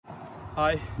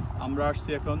High, আমরা আসছি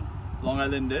এখন লং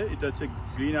আইল্যান্ডে। এটা হচ্ছে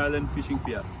গ্রিন আইল্যান্ড ফিশিং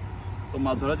পিয়ার। তো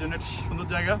মাছ ধরার জন্য একটা সুন্দর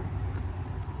জায়গা।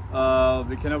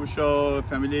 এখানে অবশ্য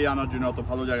ফ্যামিলি আনার জন্য অত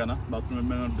ভালো জায়গা না,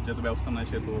 বাথরুমের যেহেতু ব্যবস্থা নাই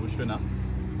সেহেতু অবশ্যই না।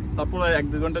 তারপরে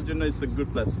 1-2 ঘন্টার জন্য it's a good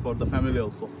place for the family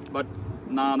also, but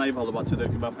না নাই ভালো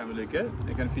বাচ্চাদেরকে বা ফ্যামিলিকে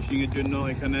এখানে ফিশিংয়ের জন্য।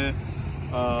 এখানে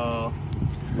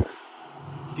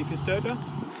কি ফিশটা এটা?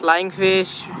 Flying fish.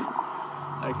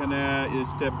 এখানে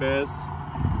স্টেপ বেস,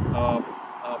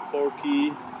 পর্কি,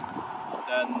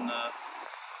 দেন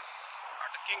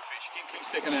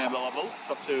কিংফিশটা এখানে অ্যাভেলেবল,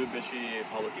 সবচেয়ে বেশি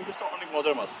ভালো। কিংফিশটা অনেক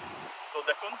মজার মাছ। তো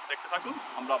দেখতে থাকুন,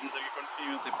 আমরা আপনাদেরকে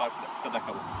কন্টিনিউয়াসলি পার্কটা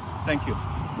দেখাবো। Thank you.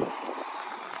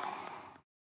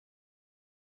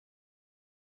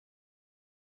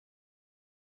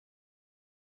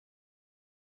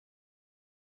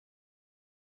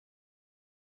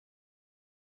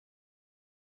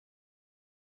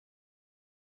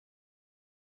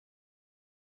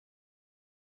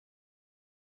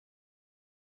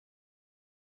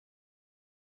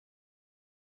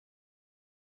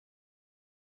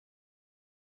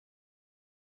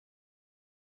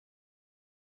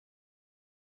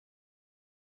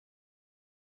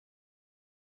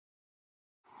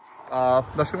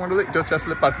 দর্শক মণ্ডলী, এটা হচ্ছে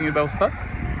আসলে পার্কিংয়ের ব্যবস্থা।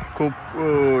 খুব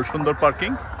সুন্দর পার্কিং।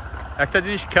 একটা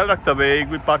জিনিস খেয়াল রাখতে হবে, এই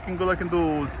পার্কিংগুলো কিন্তু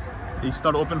it's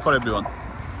not open for everyone.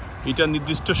 এটা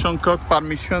নির্দিষ্ট সংখ্যক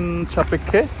পারমিশন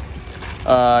সাপেক্ষে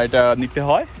এটা নিতে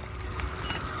হয়।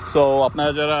 সো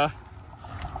আপনারা যারা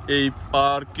এই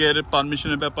পার্কের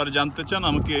পারমিশনের ব্যাপারে জানতে চান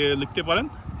আমাকে লিখতে পারেন,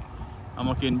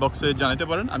 আমাকে ইনবক্সে জানাতে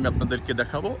পারেন, আমি আপনাদেরকে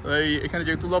দেখাবো। এখানে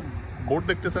যেগুলো বোর্ড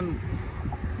দেখতেছেন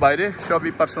বাইরে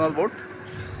সবই পার্সোনাল বোর্ড,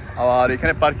 আর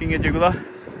এখানে পার্কিংয়ে যেগুলো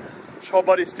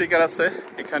সবার স্টিকার আছে,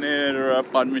 এখানে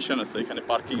পারমিশন আছে এখানে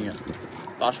পার্কিংয়ে।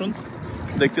 তো আসুন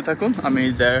দেখতে থাকুন, আমি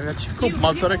দেখাচ্ছি। খুব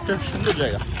মাছ ধরার একটা সুন্দর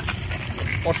জায়গা,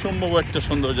 অসম্ভব একটা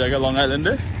সুন্দর জায়গা লং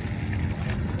আইল্যান্ডে।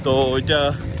 তো ওইটা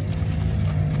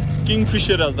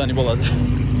কিংফিশের রাজধানী বলা যায়,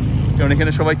 কারণ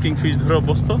এখানে সবাই কিংফিশ ধরে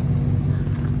অভ্যস্ত।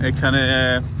 এখানে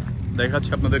দেখাচ্ছি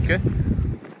আপনাদেরকে,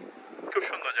 খুব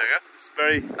সুন্দর জায়গা, it's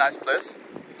very nice place.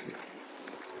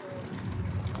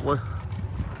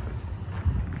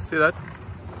 See that?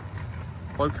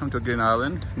 Welcome to Green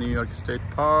Island, New York State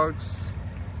Parks.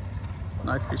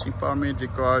 Night fishing permit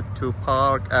required to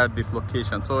park at this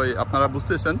location. So আপনারা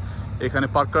বুঝতেছেন, এখানে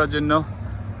পার্ক করার জন্য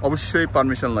অবশ্যই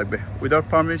পারমিশন লাগবে। Without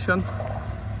permission,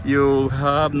 you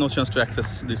have no chance to access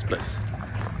this place.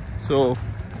 So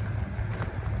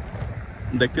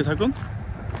দেখতে থাকুন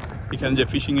এখানে যে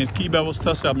ফিশিংয়ের কী ব্যবস্থা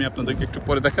আছে আমি আপনাদেরকে একটু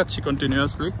পরে দেখাচ্ছি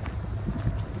কন্টিনিউয়াসলি।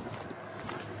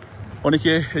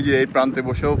 অনেকে এই যে এই প্রান্তে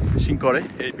বসেও ফিশিং করে,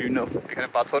 এই বিভিন্ন এখানে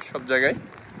পাথর সব জায়গায়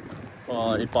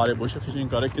এই পাড়ে বসে ফিশিং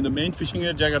করে, কিন্তু মেইন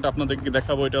ফিশিংয়ের জায়গাটা আপনাদেরকে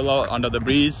দেখাবো। এটা হলো আন্ডার দ্য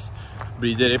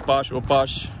ব্রিজের এপাশ ওপাশ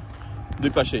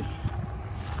দুই পাশেই।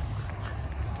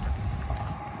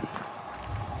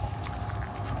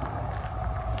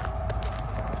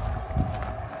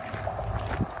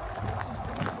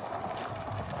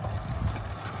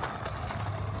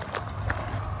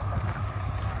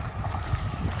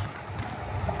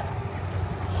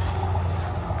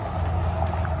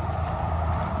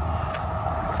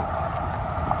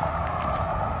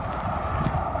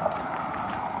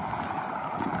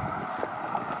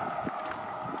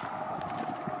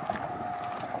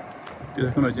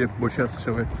 এখন ওই যে বসে আছে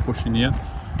সবাই বসে নিয়ে,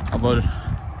 আবার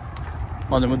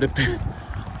মাঝে মধ্যে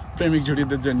প্রেমিক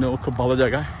জুটিদের জন্য খুব ভালো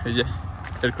জায়গা। এই যে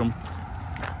এরকম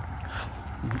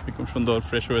সুন্দর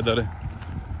ফ্রেশ ওয়েদারে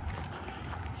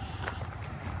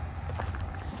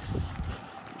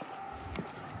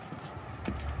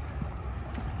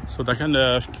সো দেখেন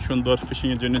কি সুন্দর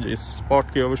ফিশিংয়ের জন্য যে স্পট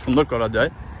কীভাবে সুন্দর করা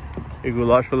যায়,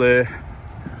 এগুলো আসলে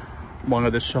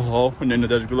বাংলাদেশ সহ অন্যান্য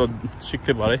দেশগুলো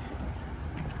শিখতে পারে।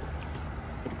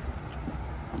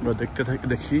 আমরা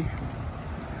দেখি,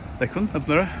 দেখুন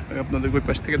আপনাদের ওই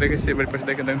পাশ থেকে দেখেছি, এবার পাশে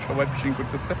দেখেন সবাই ফিশিং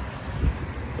করতেছে।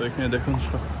 তো এখানে দেখুন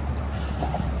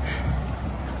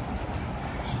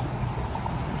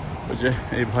ওই যে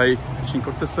এই ভাই ফিশিং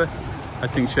করতেছে। আই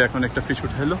থিঙ্ক সে এখন একটা ফিশ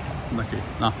উঠাইলো নাকি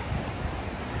না।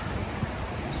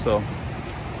 সো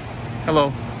হ্যালো,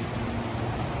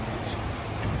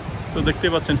 সো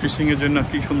দেখতেই পাচ্ছেন ফিশিংয়ের জন্য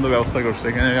কি সুন্দর ব্যবস্থা করছে।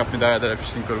 এখানে আপনি দাঁড়ায়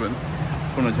ফিশিং করবেন,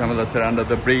 কোনো ঝামেলা আছে। আন্ডার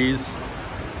দ্য ব্রিজ,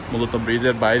 মূলত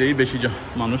ব্রিজের বাইরেই বেশি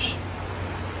মানুষ।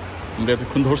 আমরা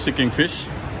এতক্ষণ ধরছি কিংফিশ,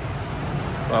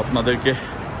 তো আপনাদেরকে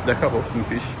দেখাবো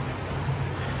কিংফিশ।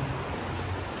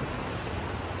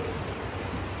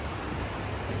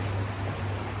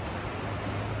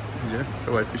 যে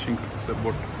সবাই ফিশিং করতেছে,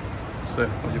 বোট আছে,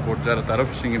 ওই যে বোট যারা তারাও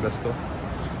ফিশিংয়ে ব্যস্ত।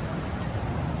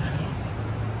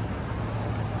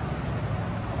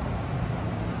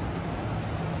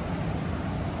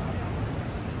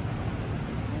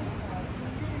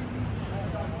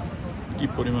 কি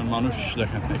পরিমাণ মানুষ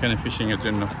দেখেন এখানে ফিশিং এর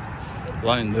জন্য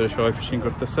লাইন ধরে সবাই ফিশিং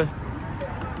করতেছে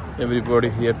everybody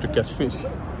here to catch fish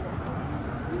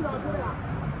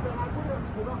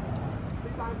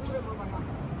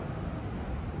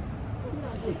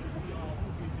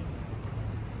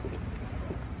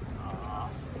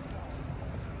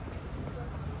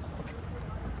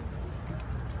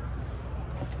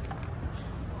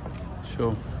so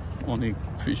অনেক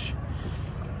ফিশ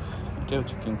এটা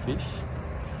হচ্ছে কিংফিশ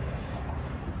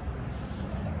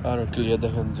আরো ক্লিয়ার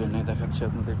দেখানোর জন্য দেখাচ্ছি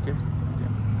আপনাদেরকে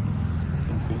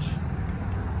kingfish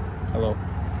hello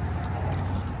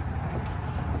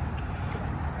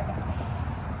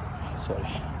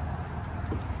sorry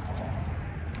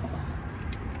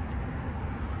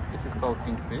this is called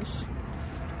kingfish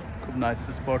খুব nice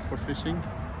spot for fishing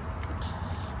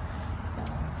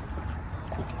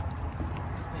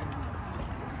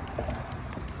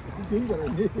তো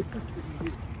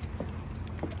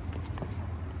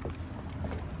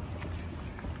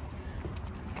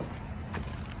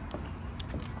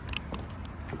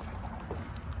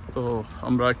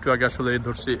আমরা একটু আগে আসলে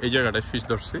ধরছি এই জায়গাটায় ফিশ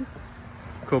ধরছি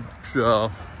খুব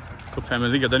খুব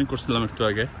ফ্যামিলি গ্যাদারিং করছিলাম একটু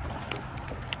আগে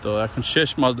তো এখন শেষ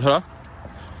মাছ ধরা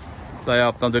তাই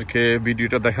আপনাদেরকে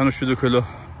ভিডিওটা দেখানোর সুযোগ হলো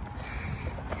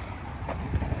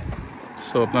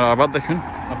সো আপনারা আবার দেখেন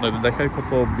আপনাদের দেখায়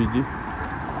কত বিজি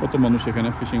কত মানুষ এখানে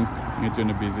ফিশিং এর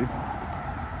জন্য বিজি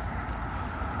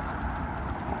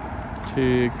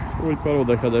ঠিক ওই পারেও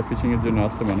দেখা যায় ফিশিং এর জন্য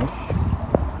আসছে মানুষ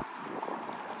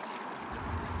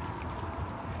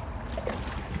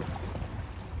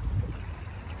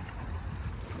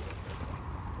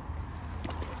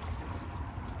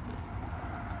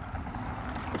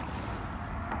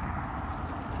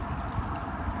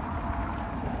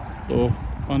তো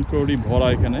পানকড়ি ভরা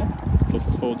এখানে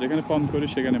তো যেখানে পান করি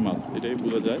সেখানে মাছ এটাই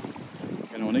বোঝা যায়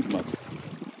এখানে অনেক মাছ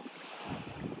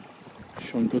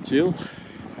শঙ্খচিল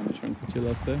এখানে শঙ্খচিল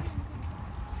আছে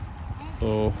তো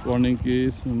ওয়ার্নিং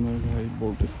ইজ ভাই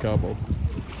বোট ইজ কাবল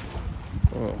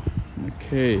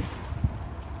ওকে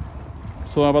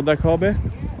সো আবার দেখা হবে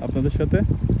আপনাদের সাথে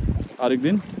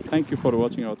আরেকদিন thank you for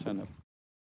watching our channel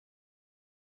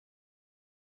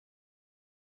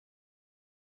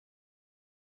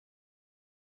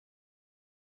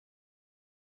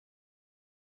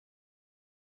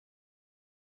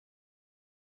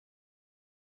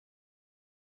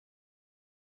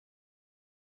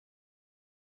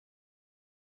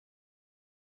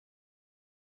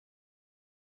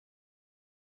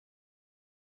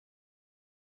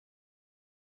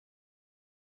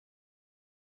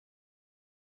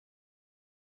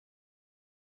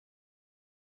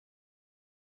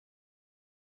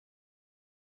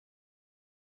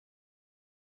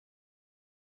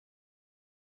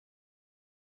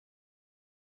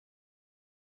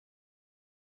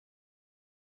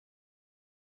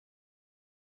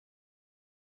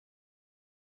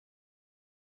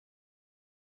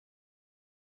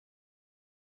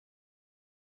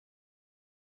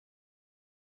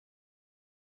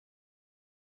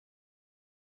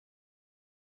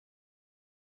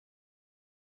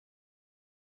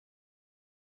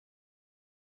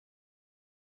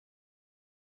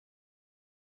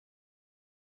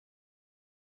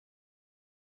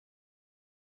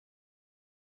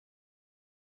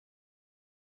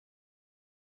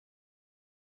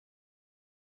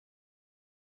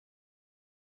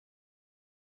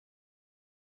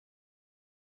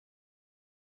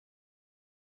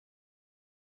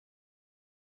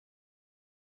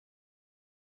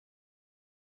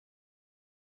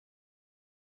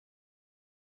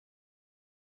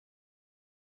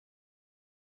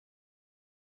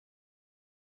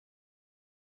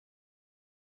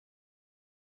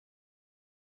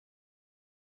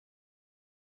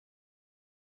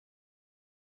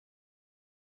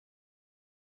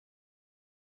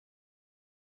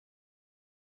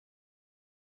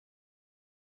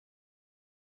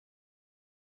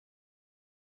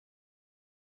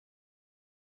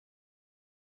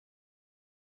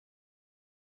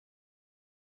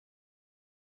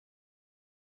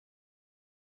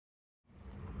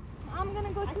I'm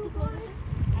gonna go too far.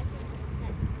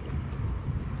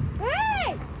 Hey!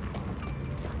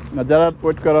 যারা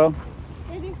ওয়েট করো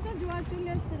এই দেখছো জোয়ার চলে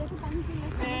আসছে দেখো পানি চলে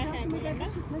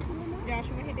আসছে যাওয়ার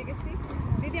সময় হেঁটে গেছি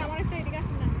দিদি আমার একটা এদিকে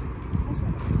আসুন না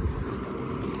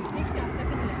দেখছি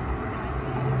আপনাকে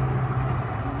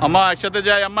আম্মা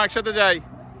একসাথে যাই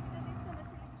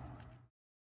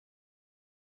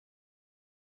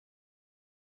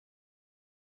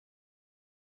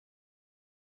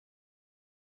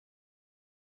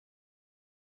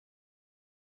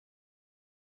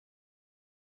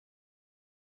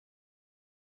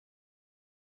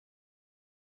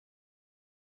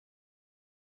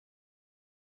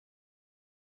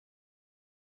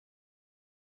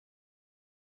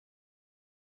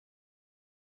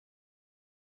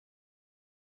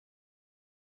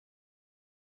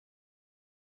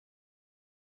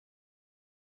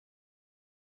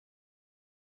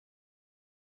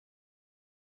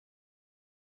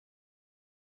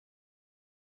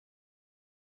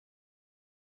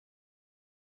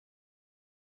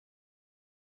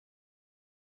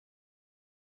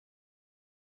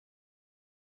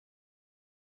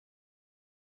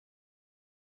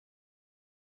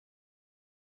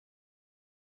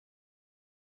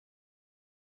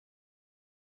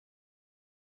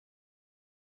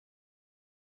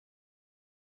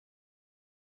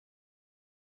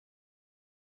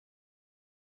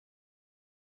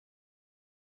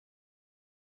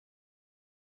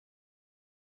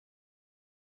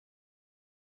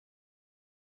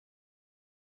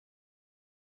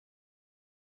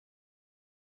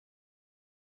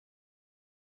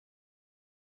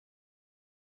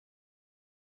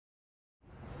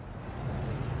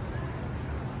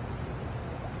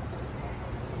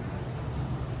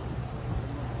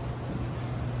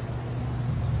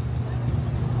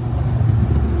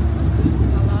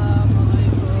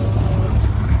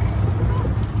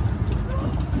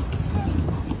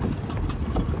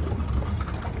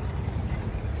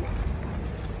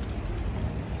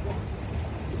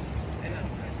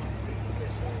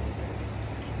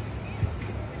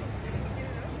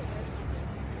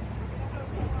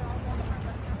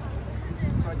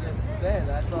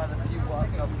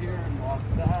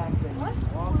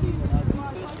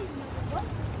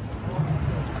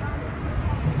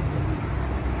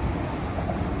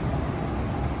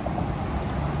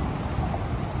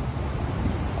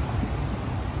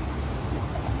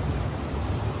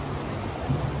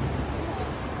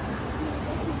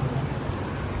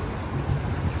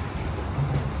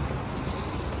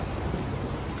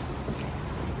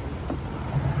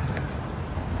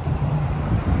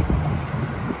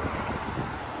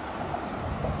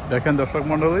দেখেন দর্শক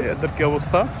মন্ডলী এদের কি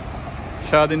অবস্থা,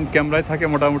 সারাদিন ক্যামেরায় থাকে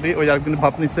মোটামুটি। ওই একদিন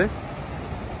ভাব নিছে,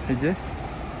 এই যে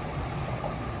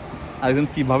আরেকদিন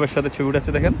কি ভাবের সাথে ছবি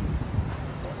উঠাচ্ছে দেখেন।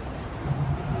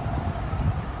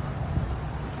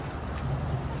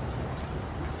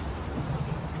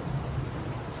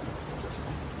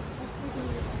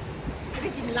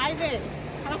 লাইভে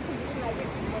খারাপ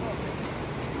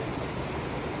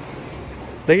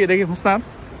দেখি দেখি হুসনান